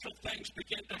 Supernatural things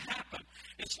begin to happen.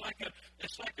 It's like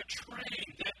a train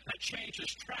that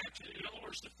changes tracks. In other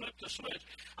words, to flip the switch.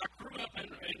 I grew up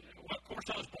of course,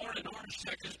 I was born in Orange,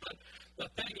 Texas, but the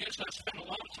thing is, I spent a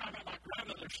lot of time at my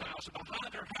grandmother's house. And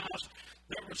behind her house,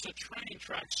 there was a train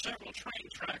track, several train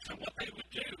tracks, and what they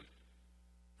would do,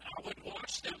 I would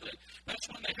watch them. That's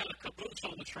when they had a caboose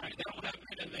on the train. They don't have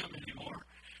many of them anymore.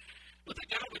 But the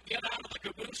guy would get out of the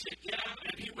caboose, he'd get out,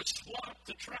 and he would swap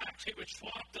the tracks. He would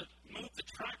move the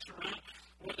tracks around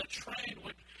where the train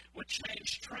would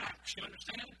change tracks. You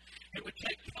understand? It would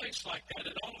take place like that.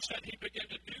 And all of a sudden, he began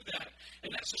to do that.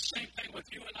 And that's the same thing with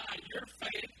you and I. Your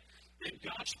faith and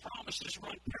God's promises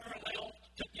run parallel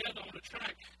together on the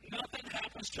track. Nothing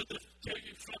happens till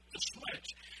you flip the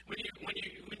switch.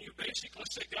 When you basically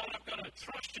say, God, I'm going to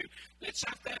trust you, it's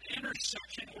at that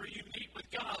intersection where you meet with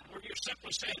God, where you're simply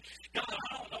saying, God,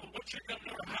 I don't know what you're going to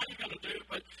do or how you're going to do,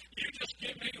 but you just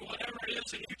give me whatever it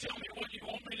is and you tell me what you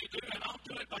want me to do, and I'll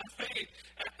do it by faith.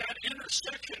 At that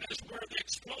intersection is where the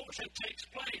explosion takes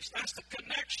place. That's the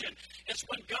connection. It's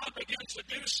when God begins to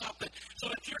do something.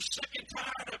 So if you're sick and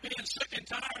tired of being sick and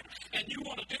tired and you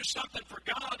want to do something for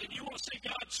God and you want to see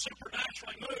God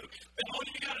supernaturally move, then all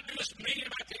you got to do is meet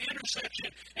him at the intersection,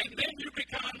 and then you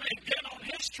become and get on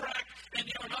his track, and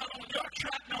you're not on your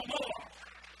track no more.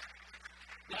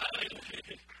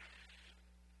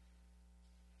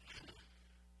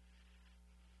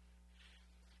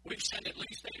 We've sent at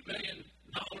least $8 million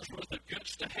worth of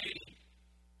goods to Haiti.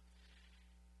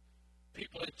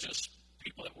 People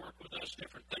that work with us,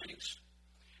 different things.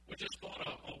 We just bought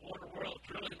a Water World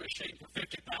drilling machine for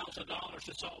 $50,000.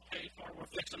 It's all paid for. We're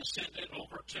fixing to send it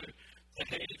over to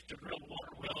Haiti to drill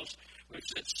water wells. We've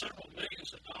sent several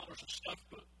millions of dollars of stuff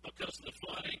because of the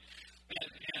flooding,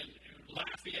 and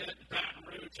Lafayette, and Baton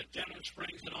Rouge, and Denham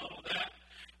Springs, and all of that.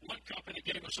 One company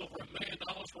gave us over $1 million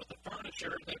worth of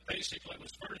furniture that basically was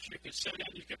furniture you could sit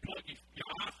in, you could plug your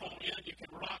iPhone in, you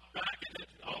could rock back, and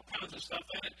all kinds of stuff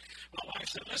in it. My wife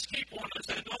said, let's keep one. I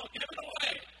said, no, give it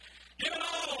away. Give it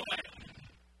all away.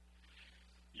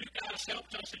 You guys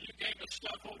helped us, and you gave us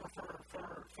stuff over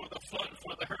for the flood,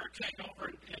 for the hurricane over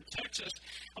in Texas.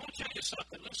 I want to tell you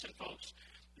something. Listen, folks.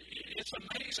 It's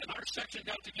amazing. Our section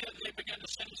got together. They began to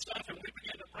send stuff, and we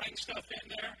began to bring stuff in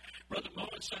there. Brother Mo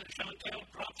and Son Chantel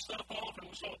dropped stuff off, and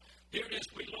so here it is.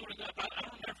 We loaded up. I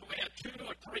don't remember if we had 2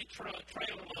 or 3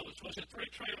 trailer loads. Was it 3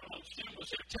 trailer loads? Tim was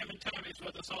there. Tim and Tammy's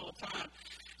with us all the time.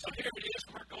 So here it is.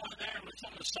 We're going there, and it's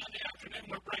on a Sunday afternoon.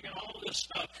 We're bringing all of this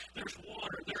stuff. There's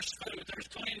water. There's food. There's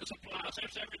cleaning supplies.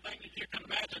 There's everything that you can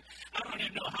imagine. I don't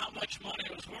even know how much money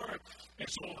it was worth. And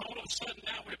so all of a sudden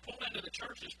now we pull into the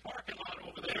church's parking lot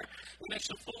over there, and it's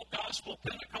a full gospel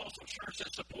Pentecostal church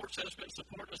that has been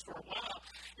supporting us for a while.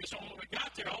 And so when we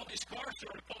got there, all these cars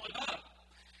started pulling up.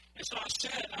 And so I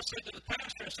said to the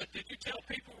pastor, I said, did you tell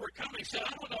people we're coming? He said,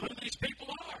 I don't know who these people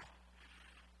are.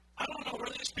 I don't know where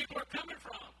these people are coming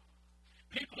from.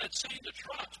 People had seen the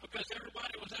trucks because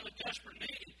everybody was in a desperate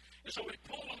need. And so we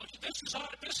pulled them and said,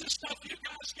 this is stuff you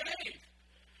guys gave.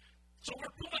 So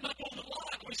we're pulling up on the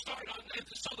lot, and we start on, and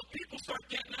so the people start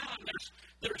getting out, and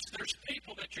there's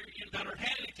people that are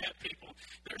handicapped people.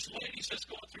 There's ladies that's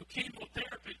going through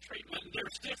chemotherapy treatment, and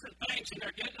there's different things, and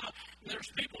they're getting out, and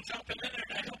there's people jumping in there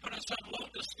and helping us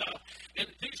unload the stuff. And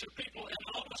these are people, and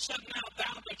all of a sudden now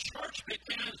down the church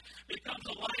becomes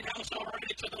a lighthouse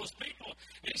already to those people.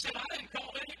 And he said, I didn't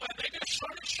call anybody, they just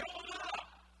started showing up.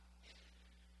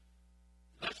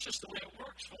 That's just the way it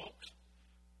works, folks.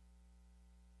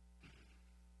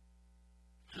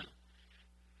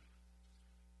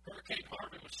 Hurricane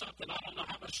Harvey was something, I don't know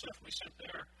how much stuff we sent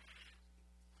there.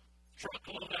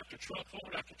 Truckload after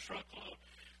truckload after truckload.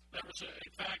 There was,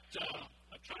 in fact,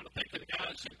 I'm trying to think of the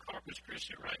guys in Corpus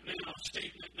Christi right now,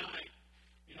 Steve McKnight.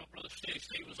 Brother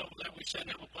Steve was over there. We sent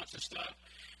him a bunch of stuff.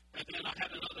 And then I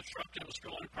had another truck that was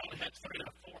going, probably had $300,000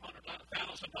 or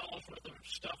 $400,000 worth of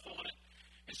stuff on it.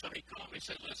 And so he called me and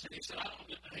said, listen, he said, I don't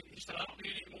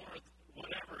need any more of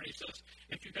whatever. He says,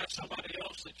 if you got somebody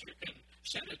else that you can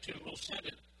send it to, we'll send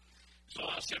it. So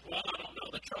I said, well, I don't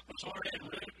know. The truck was already en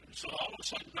route. And so all of a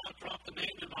sudden, God dropped the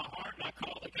name in my heart, and I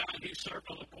called the guy, and he served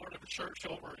on the board of a church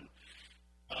over in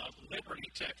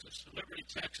Liberty, Texas.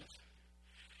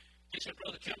 He said,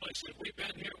 Brother Kimble, he said, we've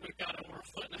been here. We've got over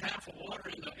 1.5 feet of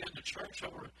water in the church.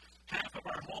 Over half of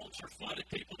our homes are flooded.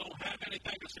 People don't have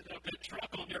anything. I said, there'll be a truck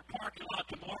on your parking lot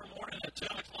tomorrow morning at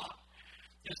 10 o'clock.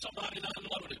 And somebody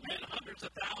unloaded, man, hundreds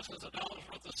of thousands of dollars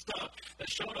worth of stuff that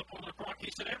showed up on the park. He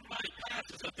said, everybody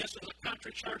passes that this is a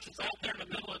country church that's out there in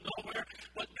the middle of nowhere,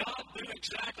 but God knew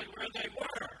exactly where they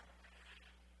were.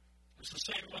 It's the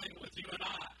same way with you and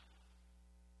I.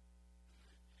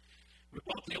 We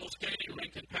bought the old skating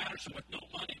rink in Patterson with no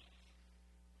money.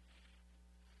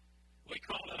 We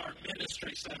call it our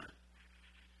ministry center.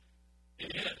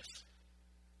 It is.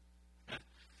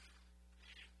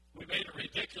 We made a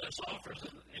ridiculous offer,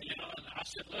 and I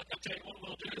said, look, I'll tell you what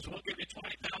we'll do is we'll give you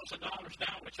 $20,000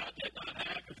 down, which I did not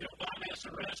have. If you'll finance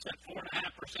the rest at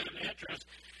 4.5% interest,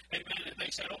 amen. And they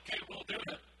said, okay, we'll do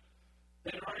it.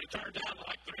 They had already turned down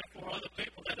like 3 or 4 other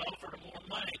people that offered them more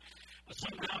money, but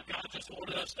somehow God just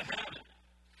wanted us to have it.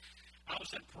 I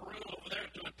was in Peru over there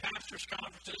doing pastors'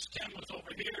 conferences. Tim was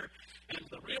over here, and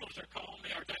the realtor called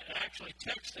me, or actually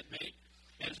texted me,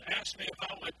 and asked me if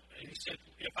I would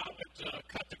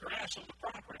cut the grass on the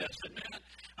property.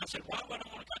 I said, why would I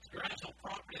want to cut the grass on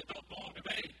property that don't belong to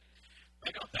me?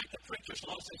 They're going to think the preacher's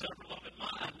lost his ever-loving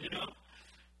mind,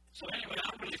 So anyway, I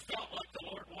really felt like the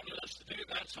Lord wanted us to do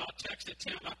that, so I texted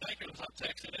Tim. I think it was I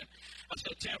texted him. I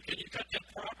said, Tim, can you cut that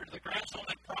property, the grass on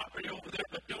that property over there,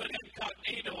 but do it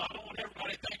incognito. I don't want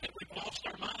everybody thinking we've lost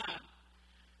our mind.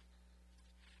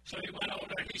 So he went over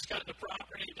there, he's cut the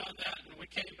property, he done that, and we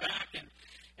came back, and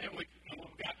we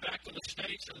got back to the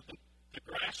States, and the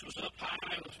grass was up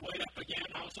high, it was way up again.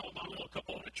 I was on my little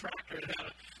Kubota tractor. It had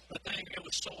a thing, it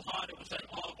was so hot, it was in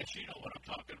August, you know what I'm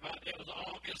talking about. It was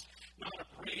August, not a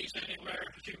breeze anywhere,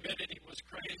 humidity was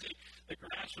crazy. The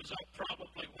grass was up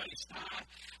probably waist high.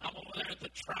 I'm over there,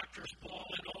 the tractor's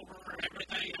blowing over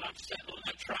everything, and I'm sitting on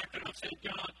that tractor, and I'm saying,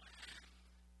 God,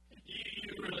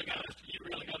 you really got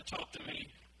to talk to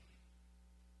me.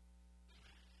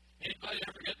 Anybody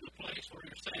ever get in a place where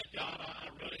you're saying, God, I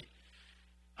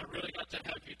really got to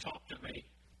have you talk to me?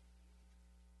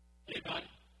 Anybody?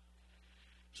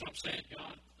 So I'm saying,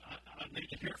 God, I need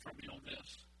to hear from you on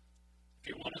this. If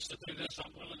you want us to do this,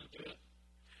 I'm willing to do it.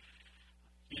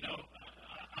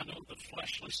 I know the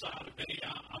fleshly side of me.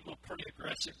 I'm a pretty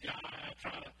aggressive guy. I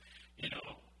try to,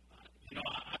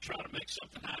 I try to make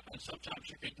something happen. Sometimes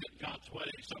you can get in God's way.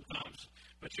 Sometimes,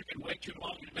 but you can wait too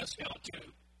long and miss God too.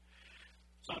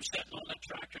 So I'm sitting on that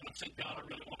tractor and I'm saying, God, I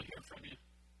really want to hear from you.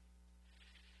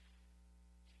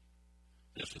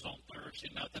 This was on Thursday,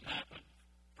 nothing happened.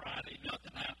 Friday,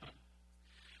 nothing happened.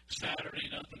 Saturday,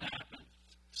 nothing happened.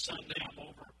 Sunday,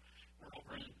 we're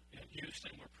over in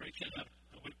Houston, we're preaching.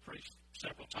 We preached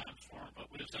several times for them, but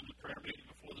we was in the prayer meeting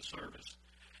before the service.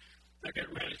 They're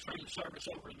getting ready to turn the service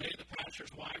over to me. The pastor's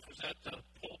wife was at the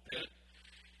pulpit,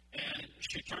 and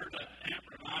she turned to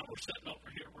Amber and I. We're sitting over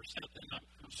here. We're sitting, I'm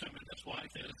assuming his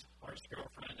wife is, or his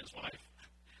girlfriend, his wife.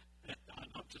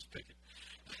 I'm just picking.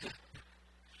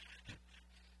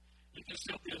 You can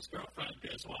still be his girlfriend, be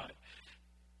his wife.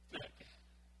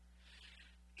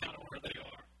 Kind of where they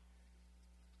are.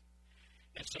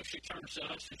 And so she turns to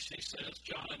us and she says,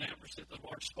 John and Amber said, the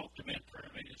Lord spoke to me in prayer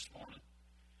meeting this morning.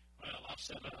 Well, I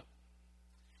said,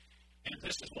 and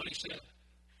this is what he said.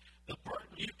 The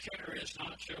burden you carry is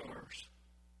not yours,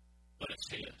 but it's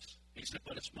his. He said,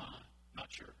 but it's mine, not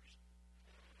yours.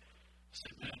 I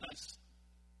said, man,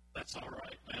 that's all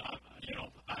right, man.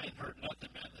 I ain't heard nothing,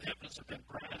 man. The heavens have been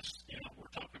brass.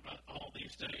 We're talking about all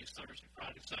these days, Thursday,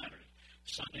 Friday, Saturday,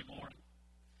 Sunday morning.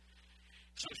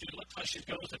 So she looks like she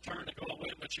goes to turn to go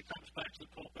away, but she comes back to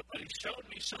the pulpit. But he showed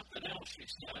me something else, she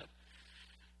said.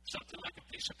 Something like a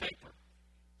piece of paper.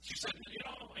 She said,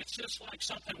 it's just like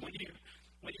something when you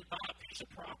buy a piece of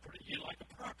property, like a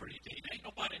property deed. Ain't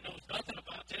nobody knows nothing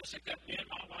about this except me and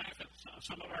my wife and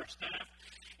some of our staff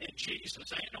and Jesus.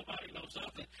 Ain't nobody knows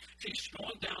nothing. She's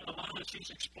going down the line and she's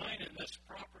explaining this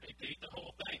property deed, the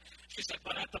whole thing. She said,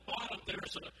 but at the bottom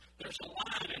there's a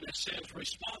line and it says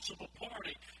responsible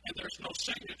party and there's no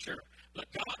signature. But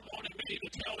God wanted me to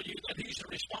tell you that he's a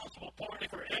responsible party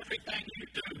for everything you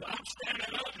do. I'm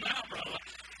standing up now, brother.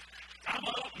 I'm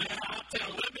up, man. I'm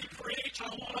telling, let me preach. I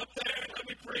went up there. Let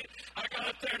me preach. I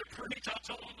got up there to preach. I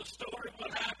told him the story of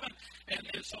what happened. And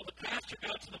so the pastor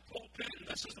got to the pulpit, and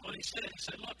this is what he said. He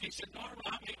said, look, normally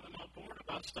I meet with my board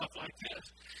about stuff like this.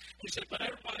 He said, but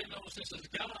everybody knows this is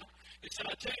God. He said,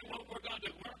 I tell you what we're going to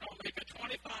do. We're going to make a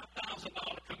 $25,000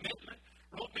 commitment.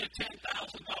 Wrote me a $10,000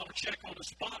 check on the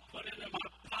spot, put it in my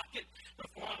pocket.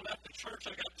 Before I left the church,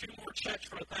 I got 2 more checks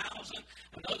for $1,000,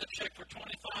 another check for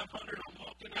 $2,500. I'm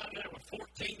walking out of there with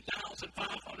 $14,500.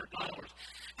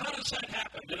 How does that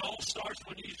happen? It all starts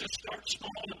when you just start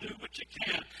small and do what you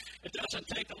can. It doesn't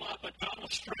take a lot, but God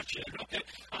will stretch it. Okay,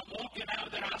 I'm walking out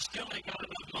of there. I still ain't got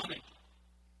enough money.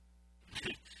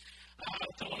 I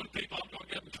told them people I'm going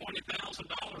to give them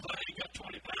 $20,000. I ain't got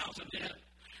 $20,000 yet.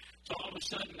 So all of a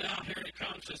sudden now here it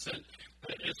comes. It's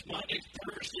Monday,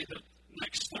 Thursday. The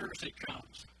next Thursday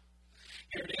comes.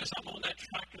 Here it is. I'm on that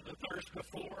tractor the Thursday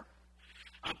before.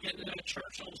 I'm getting into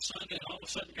church on Sunday, and all of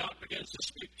a sudden God begins to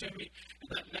speak to me. And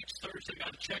that next Thursday, I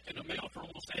got a check in the mail for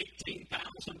almost $18,000.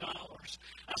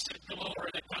 I said,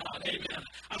 glory to God, amen.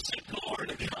 I said, glory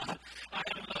to God. I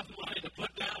have enough money to put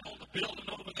down on the building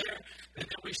over there. And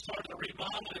then we started a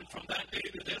remodel, and from that day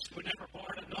to this, we never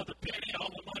borrowed another penny. All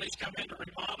the money's come in to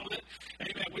remodel it.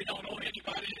 Amen. We don't owe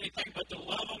anybody anything but to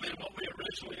love them and what we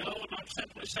originally owed. And I'm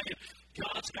simply saying,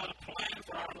 God's got a plan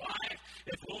for our life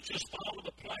if we'll just follow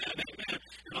the plan. Amen.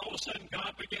 And all of a sudden,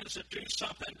 God begins to do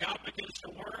something. God begins to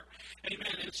work.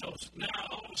 Amen. And so now,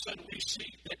 all of a sudden, we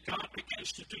see that God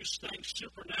begins to do things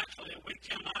supernaturally that we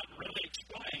cannot really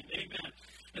explain. Amen.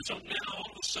 And so now,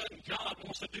 all of a sudden, God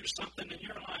wants to do something in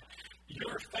your life.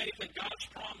 Your faith and God's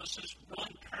promises run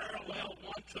parallel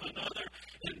one to another,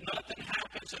 and nothing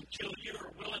happens until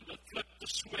you're willing to flip the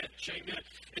switch. Amen.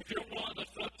 If you're willing to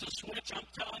flip the switch, I'm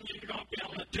telling you, you're going to be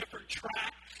on a different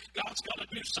track. God's going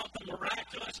to do something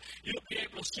miraculous. You'll be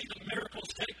able to see the miracles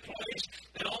take place,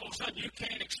 and all of a sudden you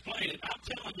can't explain it. I'm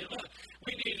telling you, look,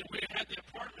 we had the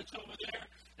apartments over there,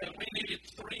 and we needed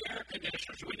 3 air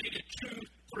conditioners. We needed 2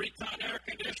 3-ton air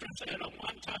conditioners and a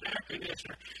 1-ton air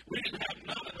conditioner. We didn't have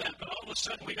none of that, but all of a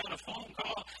sudden we got a phone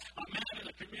call. A man in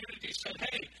the community said,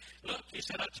 hey, look, he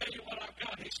said, I'll tell you what I've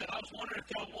got. He said, I was wondering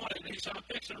if y'all wanted it. He said, I'm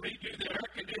fixing to redo the air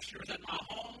conditioners in my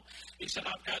home. He said,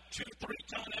 I've got 2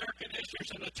 3-ton air conditioners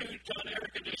and a 2-ton air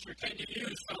conditioner. Can you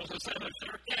use those? I said, I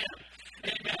sure can.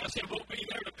 Amen. I said, we'll be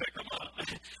there to pick them up.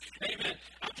 Amen.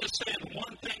 I'm just saying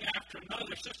one thing after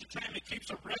another. Sister Tammy keeps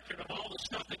a record of all the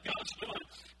stuff that God's doing.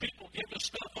 People give us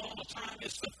stuff all the time.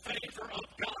 It's the favor of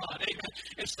God. Amen.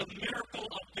 It's the miracle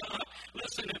of God.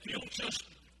 Listen, if you'll just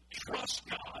trust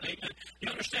God, amen.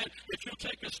 You understand, if you'll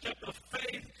take a step of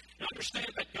faith, you understand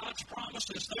that God's promise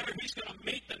is there. He's going to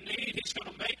meet the need. He's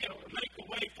going to make a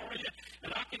way for you.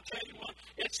 And I can tell you what,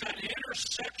 it's that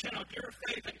intersection of your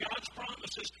faith and God's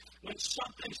promises when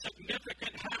something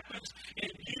significant happens,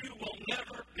 and you will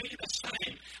never be the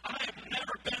same. I have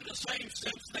never been the same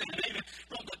since then. Amen.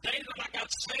 From the day that I got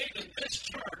saved in this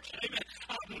church, amen,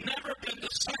 I've never been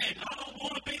the same. I don't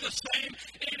want to be the same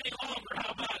any longer.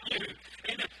 How about you?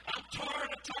 Amen. I'm tired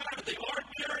of the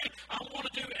ordinary. I want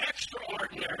to do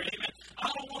extraordinary. Amen. I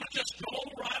don't want to just go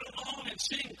right along and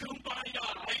sing Kumbaya.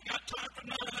 I ain't got time for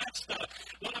none of that stuff.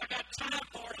 What I got time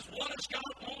for is what does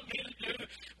God want me to do?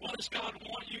 What does God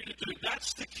want you to do?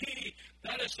 That's the key.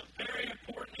 That is a very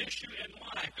important issue in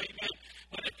life. Amen.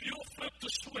 But if you'll flip the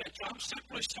switch, I'm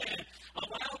simply saying,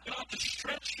 allow God to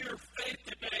stretch your faith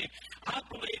today. I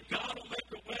believe God will make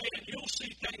a way and you'll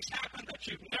see things happen that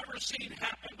you've never seen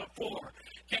happen before.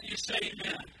 Can you say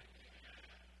amen?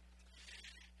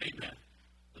 Amen.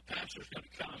 The pastor's going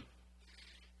to come.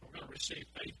 We're going to receive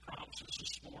faith promises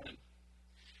this morning.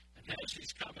 And as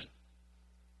he's coming,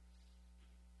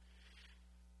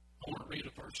 I want to read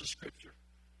a verse of Scripture.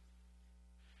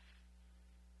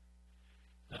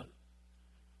 I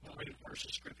want to read verse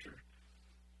of Scripture.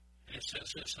 And it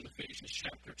says this in Ephesians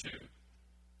chapter 2.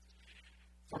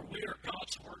 For we are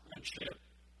God's workmanship,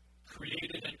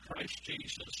 created in Christ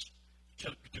Jesus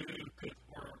to do good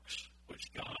works, which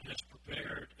God has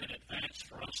prepared in advance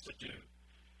for us to do.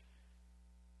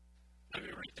 Let me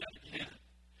read that again.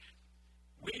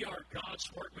 We are God's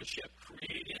workmanship,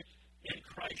 created in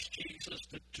Christ Jesus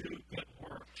to do good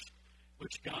works,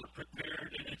 which God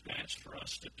prepared in advance for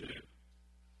us to do.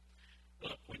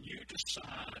 Look, when you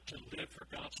decide to live for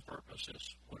God's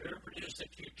purposes, whatever it is that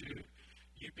you do,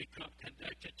 you become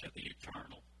connected to the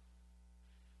eternal.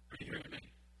 Are you hearing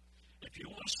me? If you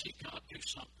want to see God do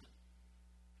something,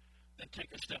 then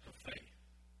take a step of faith.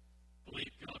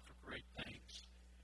 Believe God for great things.